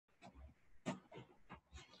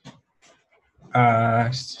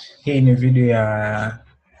Hii ni video ya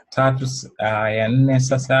nne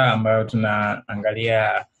sasa ambayo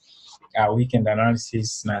tunaangalia weekend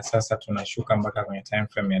analysis, na sasa tunashuka mpaka kwenye time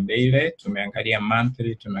frame ya daily. Tumeangalia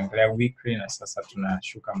monthly, tumeangalia weekly, na sasa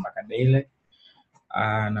tunashuka mpaka daily.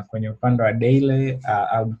 Na kwenye upande wa daily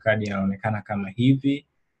out card inaonekana kama hivi.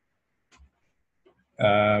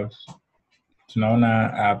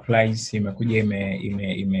 Tunaona price imekuja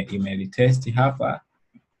ime retest hapa,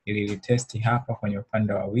 ili retest hapa kwenye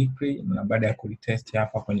upande wa weekly, na baada ya kulitest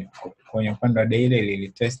hapa kwenye upande wa daily ili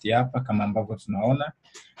retest hapa kama ambavyo tunaona,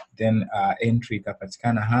 then entry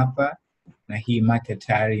ikapatikana hapa, na hii market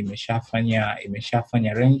tayari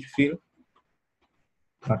imeshafanya range fill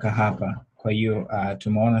mpaka hapa. Kwa hiyo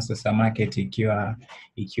tumeona sasa market ikiwa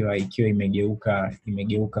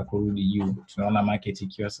imegeuka kurudi juu. Tunaona market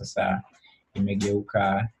ikiwa sasa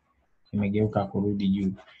imegeuka kurudi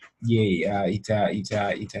juu. Je,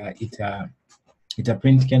 ita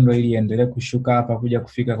print candle ili endelee kushuka hapa kuja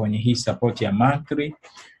kufika kwenye hii support ya monthly?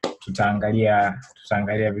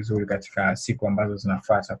 Tutaangalia vizuri katika siku ambazo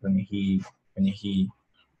zinafuata kwenye hii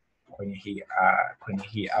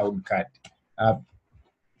out card.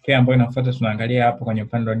 Pia ambayo inafuata tunaangalia hapo kwenye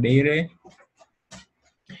upande wa daily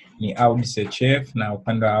ni AUD/CHF, na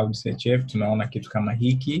upande wa AUD/CHF tunaona kitu kama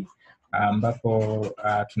hiki, ambapo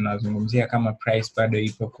tunazungumzia kama price bado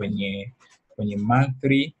ipo kwenye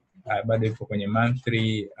monthly, bado ipo kwenye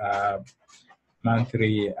monthly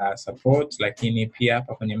support, lakini pia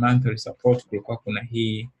hapa kwenye monthly support kulikuwa kuna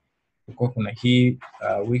hii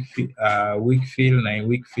week fill, na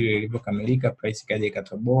week fill ilipokamilika price ikaja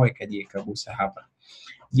ikatoboa ikaja ikagusa hapa.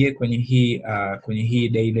 Je, kwenye hii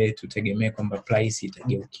daily tutegemee kwamba price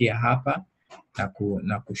itageukia hapa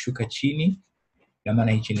na kushuka chini? Na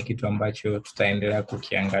maana hichi ni kitu ambacho tutaendelea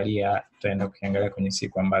kukiangalia kwenye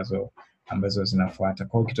siku ambazo zinafuata.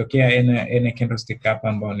 Kwa ukitokea any candlestick hapa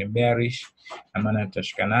ambao ni bearish, na maana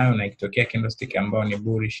tutashuka nayo, na ikitokea candlestick ambao ni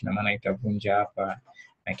bullish, na maana itavunja hapa,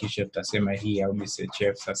 na kisha tutasema hii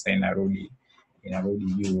AUD/CHF sasa inarudi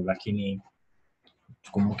juu. Lakini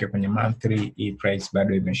tukumbuke kwenye monthly hii price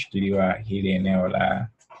bado imeshikiliwa hili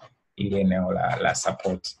eneo la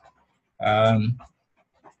support.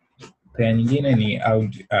 Pia nyingine ni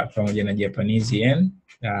AUD pamoja na Japanese yen.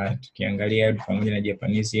 Tukiangalia AUD pamoja na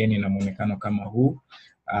Japanese yen ina muonekano kama huu.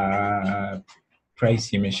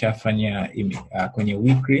 Price imeshafanya kwenye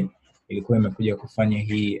weekly ilikuwa imekuja kufanya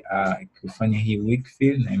hii week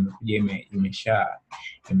fill, na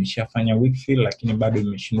imeshafanya week fill, lakini bado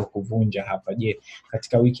imeshindwa kuvunja hapa. Je,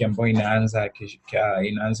 katika wiki ambayo inaanza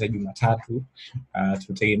Jumatatu,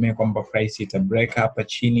 tutegemea kwamba price ita break hapa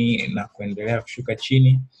chini na kuendelea kushuka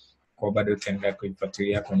chini? Kwa bado tutaendelea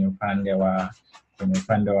kuifuatilia kwenye upande wa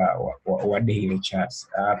daily charts.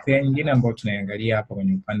 Pia nyingine ambayo tunaangalia hapa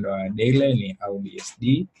kwenye upande wa daily ni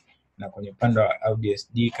AUD/USD, na kwenye upande wa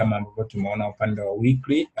AUD/USD kama ambavyo tumeona upande wa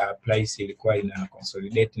weekly, price ilikuwa ina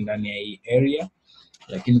consolidate ndani ya hii area,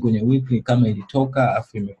 lakini kwenye weekly kama ilitoka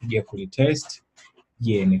afu imekuja kulitest.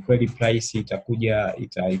 Je, ni kweli price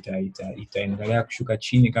itaendelea kushuka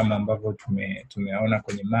chini kama ambavyo tumeona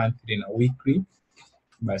kwenye monthly na weekly?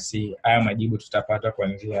 Basi haya majibu tutapata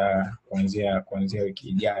kuanzia wiki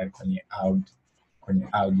ijayo kwenye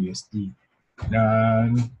AUD/USD.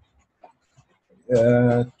 Na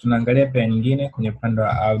tunaangalia pia nyingine kwenye upande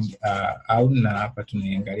wa AUD, na hapa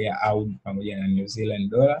tunaangalia AUD pamoja na New Zealand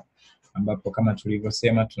dollar, ambapo kama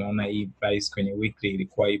tulivyosema tunaona hii price kwenye weekly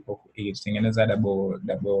ilitengeneza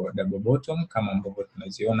double bottom kama ambavyo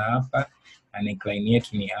tunaziona hapa, na neckline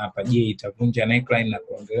yetu ni hapa. Je, itavunja neckline na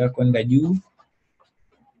kuendelea kwenda juu?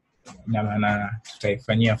 Na maana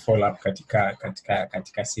tutaifanyia follow up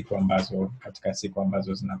katika siku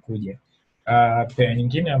ambazo zinakuja. Pia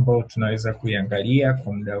nyingine ambayo tunaweza kuiangalia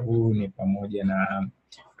kwa muda huu ni pamoja na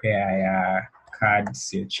pair ya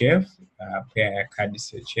CAD/CHF,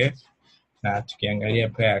 na tukiangalia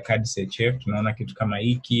pair ya CAD/CHF tunaona kitu kama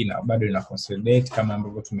hiki, na bado ina consolidate kama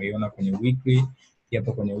ambavyo tumeiona kwenye weekly.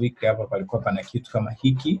 Hapo kwenye weekly hapa palikuwa pana kitu kama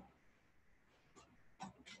hiki,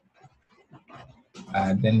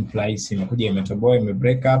 then price imekuja imetoboa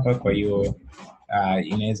imebreak hapa. Kwa hiyo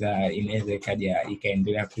inaweza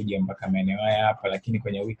ikaendelea kuja mpaka maeneo haya hapa, lakini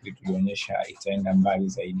kwenye weekly tulionyesha itaenda mbali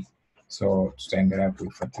zaidi, so tutaendelea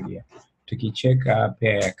kuifuatilia. Tukicheka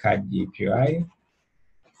pair ya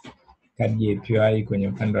CAD/JPY, kwenye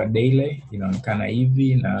upande wa daily inaonekana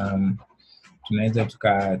hivi, na tunaweza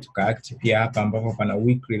tuka act pia hapa ambapo pana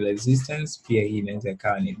weekly resistance. Pia hii inaweza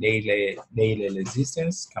ikawa ni daily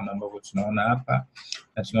resistance kama ambavyo tunaona hapa,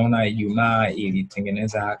 na tunaona Ijumaa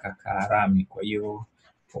ilitengeneza haka karami. Kwa hiyo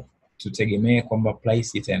tutegemee kwamba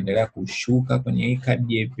price itaendelea kushuka kwenye hii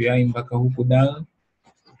candle API mpaka huku down.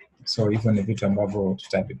 So hivyo ni vitu ambavyo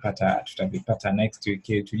tutavipata next week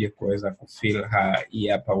ili tuje kuweza kufeel hii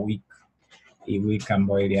hapa week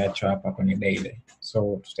ambayo iliachwa hapa kwenye daily.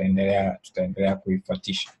 So tutaendelea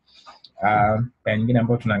kuifuatisha. Pair nyingine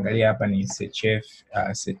ambayo tunaangalia hapa ni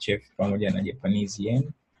CHF pamoja na Japanese yen,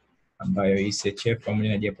 ambayo hii CHF pamoja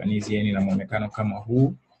na Japanese yen ina muonekano kama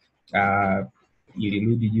huu.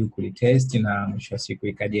 Ilirudi juu kulitest na mwisho wa siku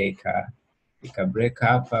ikaja ika break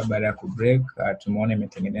hapa. Baada ya kubreak tumeona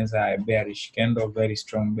imetengeneza bearish candle, very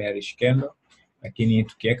strong bearish candle, lakini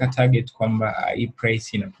tukiweka target kwamba hii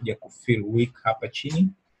price inakuja kufeel weak hapa chini,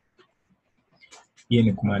 hii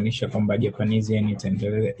ni kumaanisha kwamba Japanese yen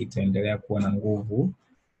itaendelea kuwa na nguvu,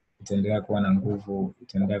 itaendelea kuwa na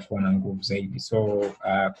nguvu zaidi. So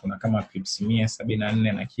kuna kama pips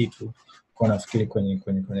 174 na kitu, kwa nafikiri kwenye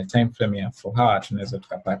time frame ya 4 hour tunaweza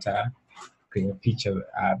tukapata kwenye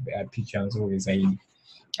picha nzuri zaidi.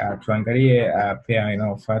 Tuangalie pair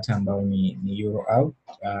inayofuata ambayo ni euro out.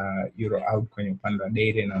 Euro out kwenye upande wa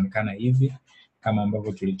daily inaonekana hivi, kama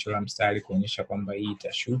ambavyo tulichora mstari kuonyesha kwamba hii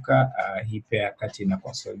itashuka. Hii pair kati na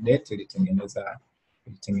consolidate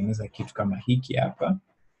ilitengeneza kitu kama hiki hapa.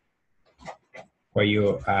 Kwa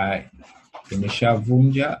hiyo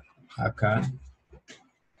imeshavunja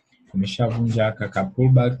aka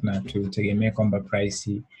pullback, na tutegemea kwamba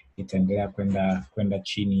price itaendelea kwenda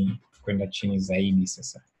chini zaidi.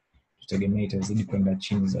 Sasa tutegemea itazidi kwenda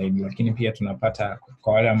chini zaidi, lakini pia tunapata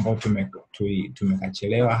kwa wale ambao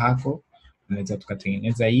tumekachelewa hapo, tunaweza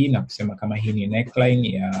tukatengeneza hii na kusema kama hii ni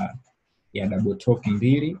neckline ya double top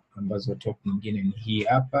mbili, ambazo top nyingine ni hii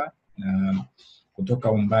hapa, na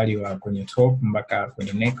kutoka umbali wa kwenye top mpaka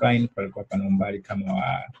kwenye neckline palikuwa pana umbali kama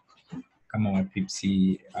wa pips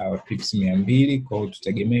 200. Kwa hiyo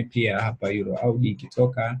tutegemee pia hapa euro out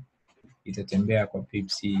ikitoka itatembea kwa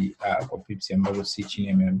pips ambazo si chini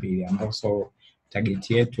ya 200, ambapo target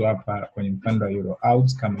yetu hapa kwenye upande wa euro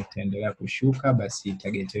out, kama itaendelea kushuka basi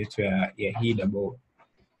target yetu ya hii double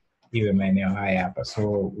iwe maeneo haya hapa.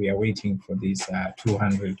 So we are waiting for this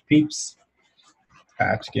 200 pips.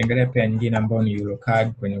 Tukiangalia pia nyingine ambayo ni euro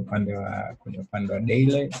card kwenye upande wa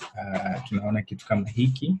daily, tunaona kitu kama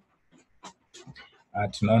hiki.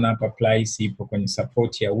 Tunaona hapa price ipo kwenye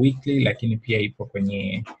support ya weekly, lakini pia ipo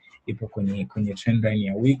kwenye trend line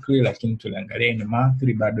ya weekly, lakini tuliangalia ni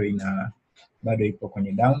monthly bado ipo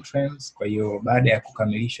kwenye downtrends. Kwa hiyo baada ya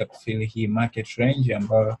kukamilisha kufeel hii market range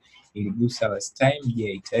ambayo iligusa last time,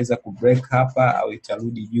 je, itaweza kubreak hapa au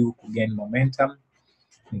itarudi juu kugain momentum?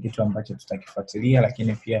 Ni kitu ambacho tutakifuatilia,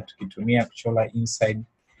 lakini pia tukitumia kuchora inside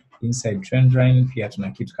trend line pia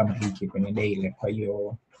tuna kitu kama hiki kwenye daily. Kwa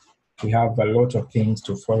hiyo we have a lot of things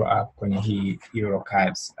to follow up kwenye hii euro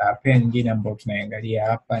cards. Pair nyingine ambayo tunaangalia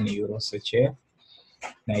hapa ni euro CHF,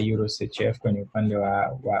 na euro CHF kwenye upande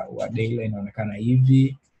wa daily inaonekana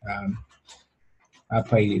hivi.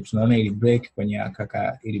 Hapa tunaona ili break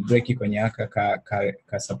kwenye aka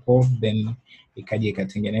ka support, then ikaja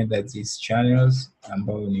ikatengeneza these channels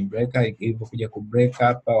ambayo ni breaker. Ilipokuja ku break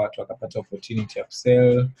hapa, watu wakapata opportunity ya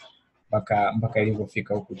sell mpaka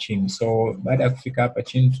ilipofika huku chini. So baada ya kufika hapa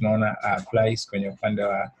chini tunaona price kwenye upande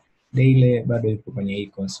wa daily bado ipo kwenye hii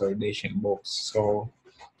consolidation box. So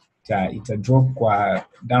ita drop kwa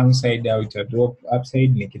downside au ita drop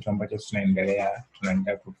upside, ni kitu ambacho tunaendelea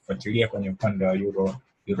kufuatilia kwenye upande wa euro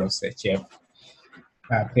CHF.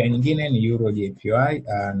 Pia nyingine ni euro JPY,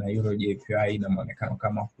 na euro JPY ina muonekano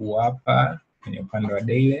kama huu hapa kwenye upande wa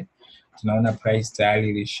daily. Tunaona price tayari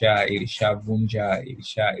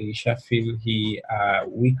ilisha feel hii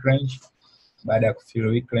weak range. Baada ya kufeel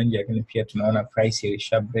weak range, lakini pia tunaona price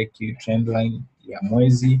ilisha break hii trend line ya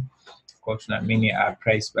mwezi. Kwa tunaamini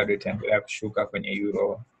price bado itaendelea kushuka kwenye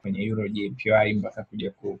euro JPY mpaka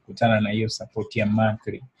kuja kukutana na hiyo support ya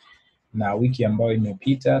monthly. Na wiki ambayo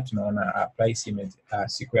imepita tunaona price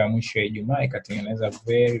siku ya mwisho ya Ijumaa ikatengeneza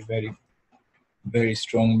very very very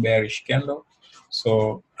strong bearish candle.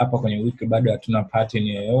 So hapa kwenye wiki bado hatuna pattern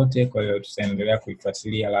yoyote, kwa hiyo tutaendelea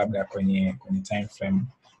kuifuatilia labda kwenye time frame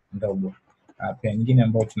ndogo. Pia nyingine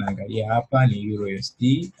ambayo tunaangalia hapa ni euro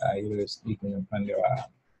USD. Euro USD kwenye upande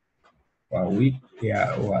wa week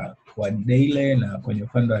wa daily, na kwenye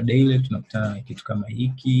upande wa daily tunakutana na kitu kama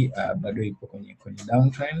hiki. Bado ipo kwenye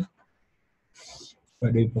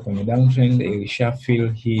downtrend. Ilisha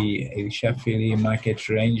feel hii market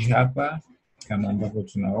range hapa kama ambavyo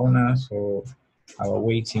tunaona. So our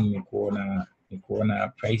waiting ni kuona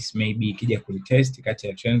price maybe ikija kulitest kati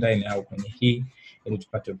ya trend line au kwenye hii, ili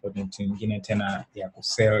tupate opportunity nyingine tena ya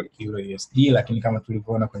kusell euro USD. Lakini kama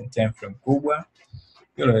tulivyoona kwenye time frame kubwa,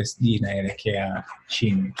 Euro USD inaelekea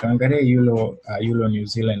chini. Tuangalie Euro New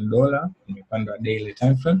Zealand dollar kwenye upande wa daily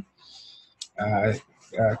time frame.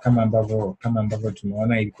 Kama ambavyo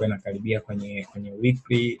tumeona ilikuwa inakaribia kwenye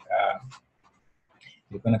weekly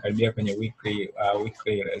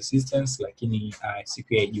weekly resistance, lakini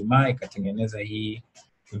siku ya Ijumaa ikatengeneza hii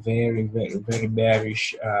very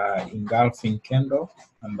bearish engulfing candle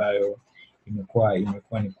ambayo imekuwa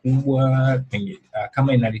ni kubwa.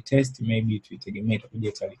 Kama ina retest maybe tuitegemee itakuja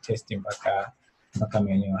itaretest mpaka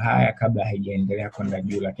maeneo haya kabla haijaendelea kwenda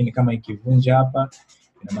juu, lakini kama ikivunja hapa,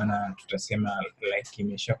 ina maana tutasema like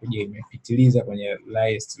imeshakuja imepitiliza kwenye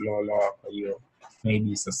lowest lower, kwa hiyo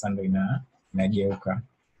maybe sasa ndo inageuka,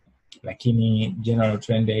 lakini general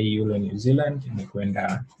trend ya Euro New Zealand ni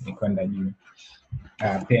kwenda juu.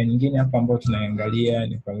 Pia nyingine hapa ambayo tunaangalia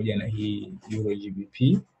ni pamoja na hii Euro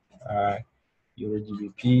GBP. Euro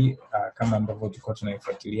GBP kama ambavyo tulikuwa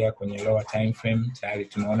tunaifuatilia kwenye lower time frame, tayari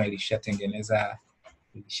tunaona ilishatengeneza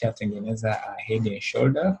head and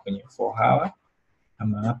shoulder kwenye 4 hour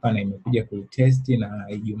ama hapa, na imekuja kuitest na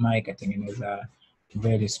Ijumaa ikatengeneza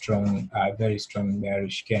very strong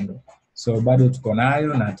bearish candle. So bado tuko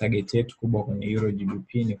nayo, na target yetu kubwa kwenye Euro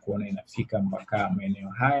GBP ni kuona inafika mpaka maeneo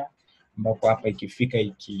haya, ambapo hapa ikifika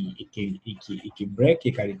iki break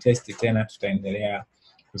ikaretest tena, tutaendelea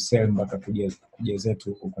kusell mpaka kuja zetu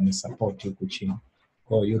huko kwenye support huku chini.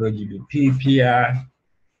 Kwa Euro GBP pia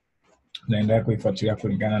tunaendelea kuifuatilia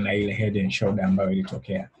kulingana na ile head and shoulder ambayo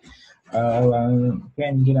ilitokea.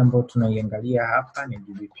 Pia nyingine ambayo tunaiangalia hapa ni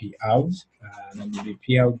GBP out. Na GBP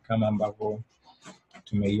out kama ambavyo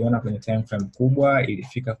tumeiona kwenye time frame kubwa,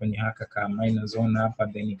 ilifika kwenye haka ka minor zone hapa,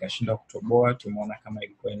 then ikashindwa kutoboa. Tumeona kama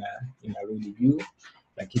ilikuwa inarudi juu,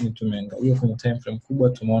 lakini tumeangalia kwenye time frame kubwa,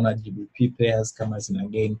 tumeona GBP pairs kama zina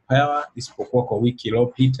gain power, isipokuwa kwa wiki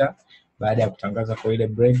iliyopita baada ya kutangaza kwa ile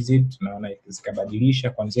Brexit, tunaona zikabadilisha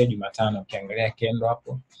kuanzia Jumatano. Ukiangalia kendo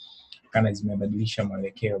hapo kana zimebadilisha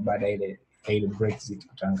mwelekeo baada ya ile Brexit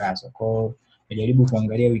kutangazwa. Kwa hiyo najaribu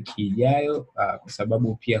kuangalia wiki ijayo, kwa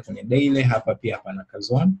sababu pia kwenye daily hapa pia pana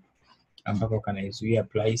kazone ambako kanaizuia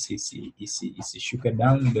price isishuke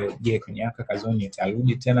down, ndio je kwenye haka kazone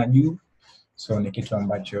itarudi tena juu. So ni kitu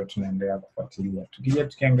ambacho tunaendelea kufuatilia.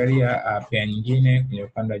 Tukiangalia pia nyingine kwenye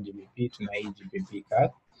upande wa GBP, tuna hii GBP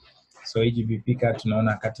card. So hii GBP card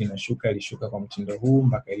tunaona kati ilishuka kwa mtindo huu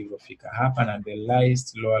mpaka ilivyofika hapa, na the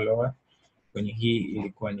lowest lower kwenye hii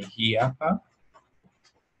ilikuwa ni hii hapa,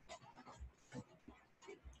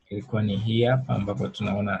 ambapo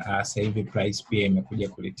tunaona sasa hivi price pia imekuja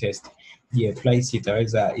kulitest. Je, price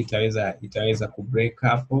itaweza kubreak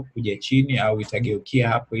hapo kuja chini au itageukia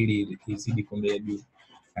hapo ili izidi kuendelea juu?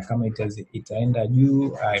 Na kama itaenda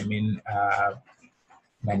juu,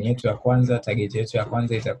 ndani yetu ya kwanza, target yetu ya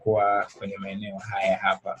kwanza itakuwa kwenye maeneo haya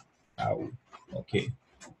hapa, au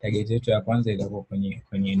target yetu ya kwanza itakuwa kwenye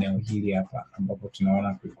eneo hili hapa, ambapo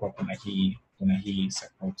tunaona kulikuwa kuna hii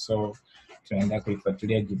support. So tunaenda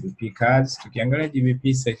kuifuatilia GBP cards. Tukiangalia GBP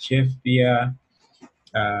CHF pia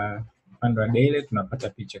upande wa daily tunapata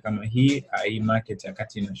picha kama hii. Hii market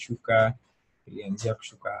wakati inashuka ilianzia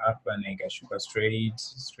kushuka hapa na ikashuka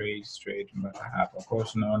straight mpaka hapa. Kwa hiyo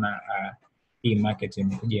tunaona hii market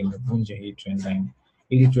imekuja imevunja hii trend line.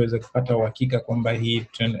 Ili tuweze kupata uhakika kwamba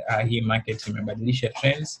hii market imebadilisha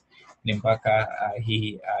trends, ni mpaka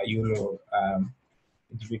hii Euro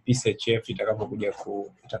GBP CHF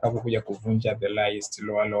itakapokuja kuvunja the lowest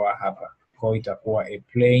lower hapa. Kwa hiyo itakuwa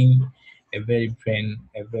a very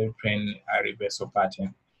plain reversal pattern.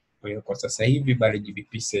 Kwa hiyo kwa sasa hivi bali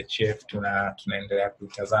GBP CHF tunaendelea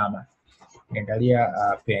kutazama. Angalia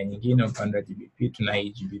pair nyingine upande wa GBP, tuna hii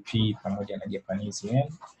GBP pamoja na Japanese yen,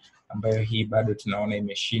 ambayo hii bado tunaona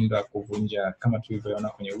imeshindwa kuvunja, kama tulivyoona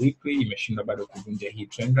kwenye weekly, imeshindwa bado kuvunja hii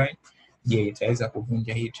trend line. Je, itaweza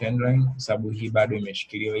kuvunja hii trend line? Kwa sababu hii bado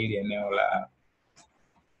imeshikiliwa hili eneo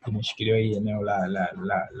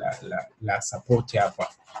la support hapa.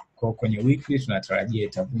 Kwa kwenye weekly tunatarajia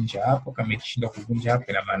itavunja hapo. Kama ikishindwa kuvunja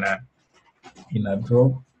hapo, ina maana ina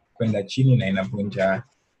drop kwenda chini na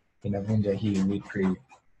inavunja hii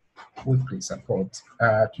weekly support.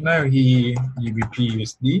 Tunayo hii GBP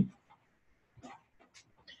USD.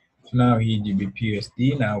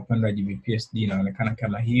 Na upande wa GBP USD inaonekana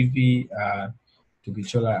kama hivi.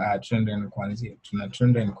 Tukichora trend line kwanza, tuna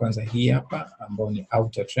trend line kwanza hii hapa ambayo ni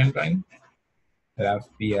outer trend line. Alafu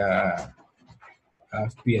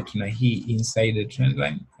pia tuna hii inside trend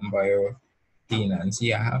line ambayo hii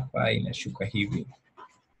inaanzia hapa inashuka hivi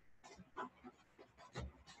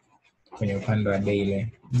kwenye upande wa daily.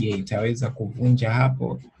 Je, itaweza kuvunja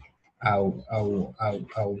hapo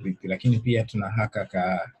au vipi? Lakini pia tuna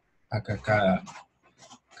haka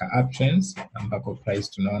ka uptrends ambako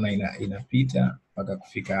price tunaona inapita mpaka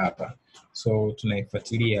kufika hapa. So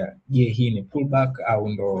tunaifuatilia, je, hii ni pullback au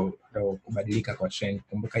ndo kubadilika kwa trend.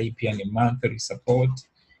 Kumbuka hii pia ni monthly support.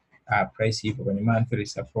 Price ipo kwenye monthly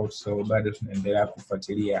support, so bado tunaendelea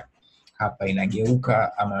kufuatilia hapa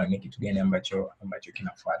inageuka ama ni kitu gani ambacho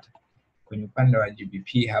kinafuata. Kwenye upande wa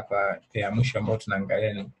GBP hapa ya mwisho ambao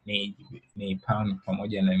tunaangalia ni pound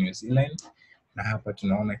pamoja na New Zealand, na hapa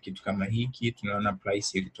tunaona kitu kama hiki. Tunaona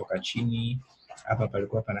price ilitoka chini hapa,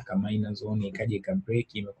 palikuwa pana kama minor zone, ikaja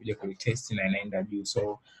ikabreak, imekuja kulitest na inaenda juu.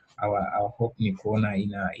 So our hope ni kuona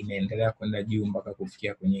inaendelea kwenda juu mpaka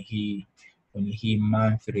kufikia kwenye hii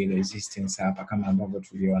monthly resistance hapa kama ambavyo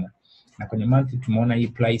tuliona. Na kwenye monthly tumeona hii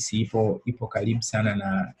price ipo karibu sana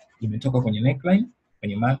na imetoka kwenye neckline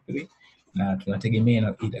kwenye monthly, na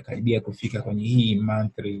tunategemea itakaribia kufika kwenye hii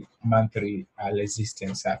monthly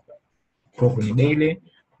resistance hapa. Kwa kwenye daily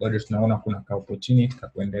bado tunaona kuna ka opportunity ka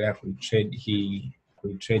kuendelea kuitrade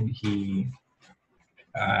hii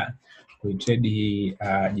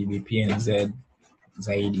GBPNZ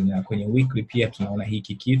zaidi. Na kwenye weekly pia tunaona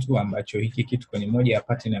hiki kitu kwenye moja ya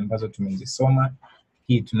pattern ambazo tumezisoma,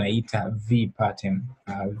 hii tunaita V pattern.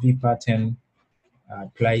 V pattern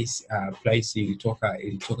price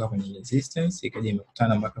ilitoka kwenye resistance, ikaja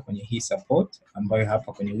imekutana mpaka kwenye hii support ambayo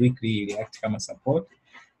hapa kwenye weekly iliact kama support,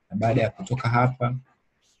 na baada ya kutoka hapa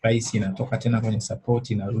price inatoka tena kwenye support,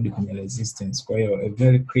 inarudi kwenye resistance. Kwa hiyo a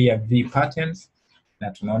very clear V patterns,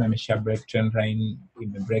 na tunaona imesha break trend line,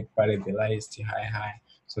 break pale the lowest high.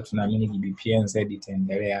 So tunaamini GBPNZ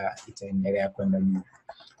itaendelea kwenda juu.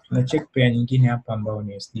 Tuna check pair nyingine hapa ambayo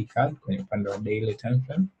ni USD CAD kwenye upande wa daily time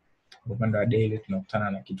frame. Upande wa daily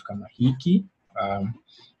tunakutana na kitu kama hiki,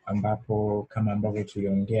 ambapo kama ambavyo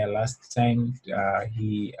tuliongea last time,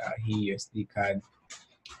 hii USD CAD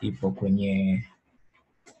ipo kwenye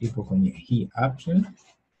hii uptrend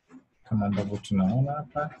kama ambavyo tunaona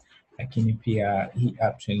hapa, lakini pia hii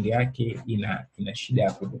uptrend yake ina shida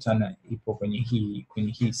ya kukutana, ipo kwenye hii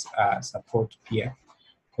support pia.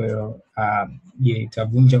 Kwa hiyo je,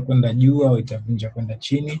 itavunja kwenda juu au itavunja kwenda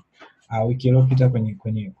chini? Wiki iliyopita kwenye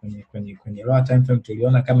lower time frame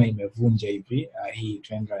tuliona kama imevunja hivi hii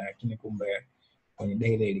trend line, lakini kumbe kwenye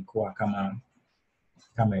daily ilikuwa kama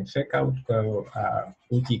fake out. Kwa hiyo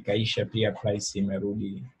wiki ikaisha pia price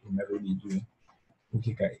imerudi juu.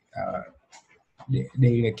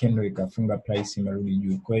 Daily candle ikafunga price imerudi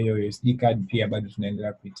juu. Kwa hiyo USD CAD pia bado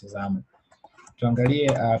tunaendelea kuitazama. Tuangalie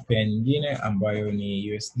pair nyingine ambayo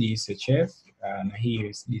ni USD CHF, na hii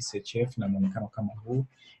USD CHF na muonekano kama huu,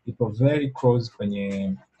 ipo very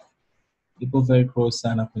close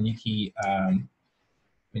sana kwenye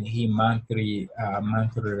hii monthly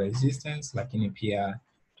resistance, lakini pia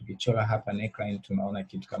tukichora hapa neckline tunaona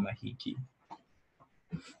kitu kama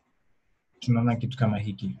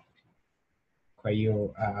hiki. Kwa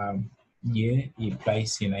hiyo je, hii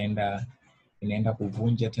price inaenda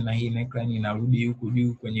kuvunja tena hii neckline, inarudi huku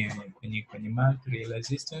juu kwenye monthly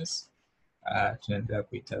resistance? Tunaendelea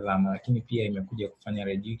kuitazama, lakini pia imekuja kufanya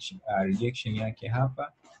rejection yake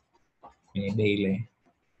hapa kwenye daily.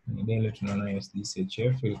 Kwenye daily tunaona USD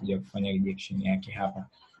CHF ilikuja kufanya rejection yake hapa,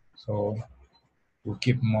 so we'll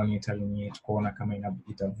keep monitoring it kuona kama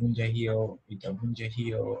itavunja hiyo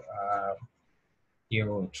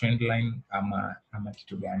trend line ama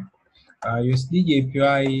kitu gani. USD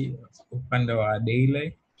JPY upande wa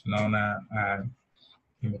daily tunaona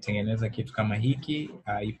imetengeneza kitu kama hiki,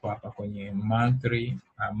 ipo hapa kwenye monthly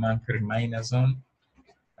minor zone.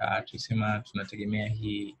 Tusema tunategemea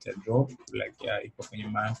hii ita drop, ipo kwenye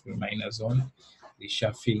monthly minor zone,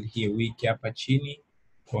 isha fill hii wiki hapa chini.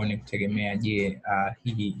 Kwa ni kutegemea je,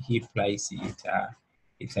 hii price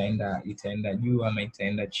itaenda juu ama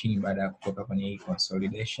itaenda chini baada ya kutoka kwenye hii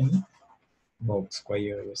consolidation box. Kwa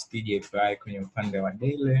hiyo USD JPY kwenye upande wa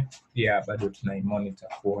daily pia bado tunaimonitor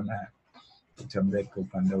kuona ita break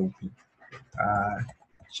upande upi.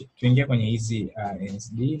 Tuingia kwenye hizi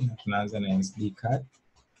NSD na tunaanza na NSD CAD.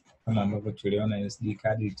 Kama ambavyo tuliona NSD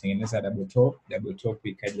CAD ilitengeneza double top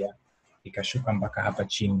ikaja ikashuka mpaka hapa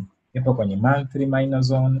chini. Ipo kwenye monthly minor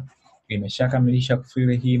zone, imeshakamilisha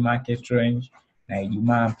kufill hii market range, na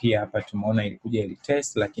Ijumaa pia hapa tumeona ilikuja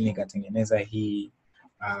ilitest, lakini ikatengeneza hii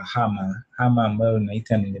hammer ambayo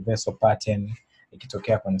inaita ni reversal pattern,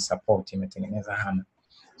 ikitokea kwenye support imetengeneza hammer.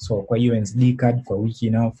 So kwa hiyo NSD CAD kwa wiki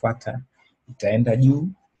inayofuata itaenda juu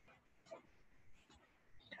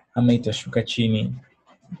ama itashuka chini,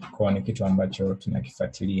 kwa ni kitu ambacho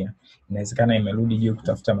tunakifuatilia. Inawezekana imerudi juu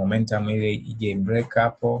kutafuta momentum ile ije break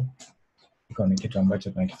hapo, iko ni kitu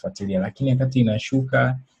ambacho tunakifuatilia. Lakini wakati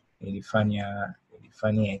inashuka ilifanya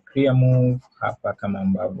clear move hapa kama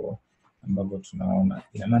ambavyo ambavyo tunaona.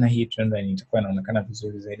 Ina maana hii trend line itakuwa inaonekana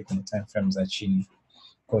vizuri zaidi kwenye time frame za chini.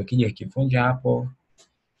 Kwa hiyo ikija ikivunja hapo,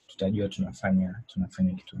 tutajua tunafanya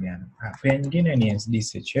kitu gani. Pia nyingine ni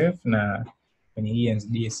SDSHF, na kwenye hii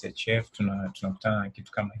SDSHF tunakutana na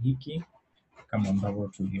kitu kama hiki, kama ambavyo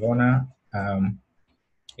tuliona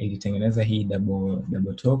ilitengeneza hii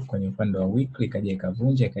double top kwenye upande wa weekly, ikaja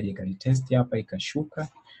ikavunja, ikaja ikalitest hapa ikashuka,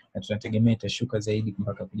 na tunategemea itashuka zaidi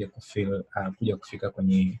mpaka kuja kufika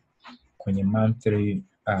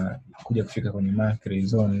kwenye monthly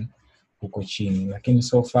zone huko chini. Lakini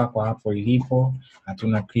so far kwa hapo ilipo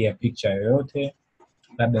hatuna clear picture yoyote,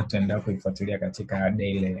 labda tutaendelea kuifuatilia katika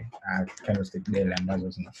daily candlestick daily ambazo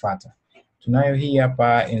zinafuata. Tunayo hii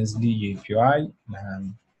hapa NZD-JPY, na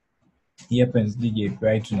hii hapa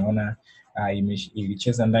NZD-JPY tunaona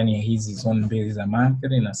ilicheza ndani ya hizi zone mbili za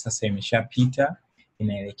monthly, na sasa imeshapita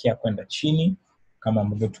inaelekea kwenda chini kama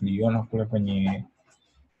ambavyo tuliona kule kwenye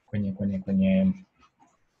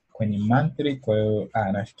monthly. Kwa hiyo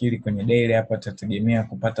nafikiri kwenye daily hapa tutategemea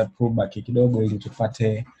kupata pullback kidogo ili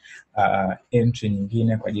tupate entry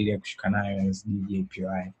nyingine kwa ajili ya kushika nayo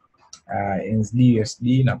NZD-JPY.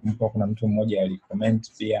 NZD-USD, nakumbuka kuna mtu mmoja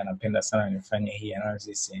alicomment pia anapenda sana nifanye hii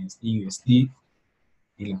analysis ya NZD-USD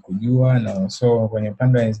ili kujua, na so kwenye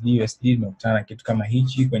upande wa NZD-USD tunakutana na kitu kama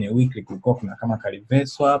hichi. Kwenye weekly kulikuwa kuna kama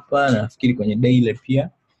kaliveso hapa, na nafikiri kwenye daily pia,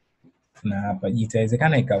 na hapa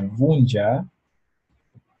itawezekana ikavunja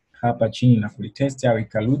hapa chini na kulitest, au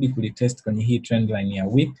ikarudi kulitest kwenye hii trend line ya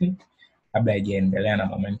weekly kabla haijaendelea na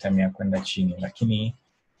momentum ya kwenda chini. Lakini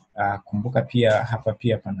kumbuka pia hapa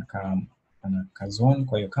pia pana zone.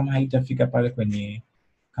 Kwa hiyo kama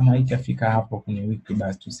haitafika hapo kwenye weekly,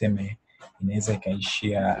 basi tuseme inaweza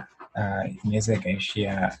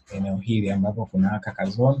ikaishia eneo hili ambapo kuna ka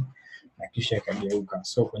zone na kisha ikageuka.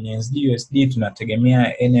 So kwenye NZD-USD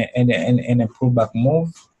tunategemea any pullback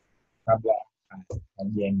move kabla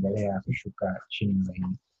hajaendelea kushuka chini zaidi.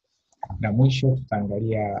 Na mwisho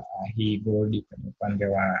tutaangalia hii gold kwenye upande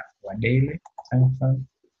wa daily time frame.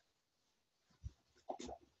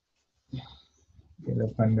 Ile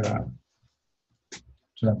upande wa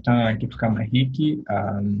tunakutana na kitu kama hiki,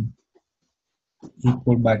 hii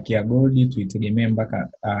pullback ya gold tuitegemee mpaka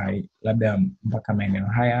labda mpaka maeneo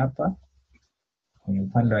haya hapa kwenye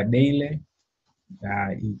upande wa daily,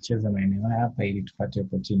 icheze maeneo haya hapa ili tupate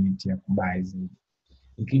opportunity ya kubuy zaidi.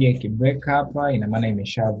 Ikija ikibreak hapa, ina maana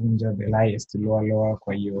imeshavunja the highest lower.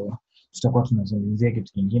 Kwa hiyo tutakuwa tunazungumzia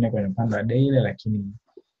kitu kingine kwenye upande wa daily, lakini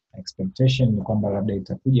expectation ni kwamba labda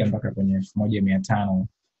itakuja mpaka kwenye 1500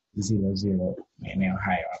 maeneo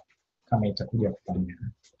hayo hapa, kama itakuja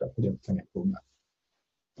kufanya pullback.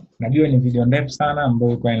 Najua ni video ndefu sana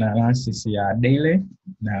ambayo ilikuwa ina analysis ya daily,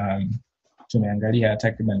 na tumeangalia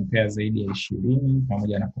takriban pair zaidi ya 20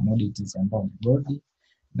 pamoja na commodities ambao ni gold,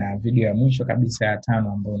 na video ya mwisho kabisa ya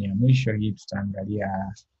 5 ambayo ni ya mwisho hii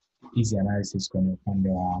tutaangalia hizi analysis kwenye upande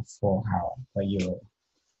wa 4 hour. Kwa hiyo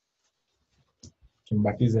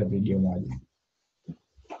tumbakize video moja.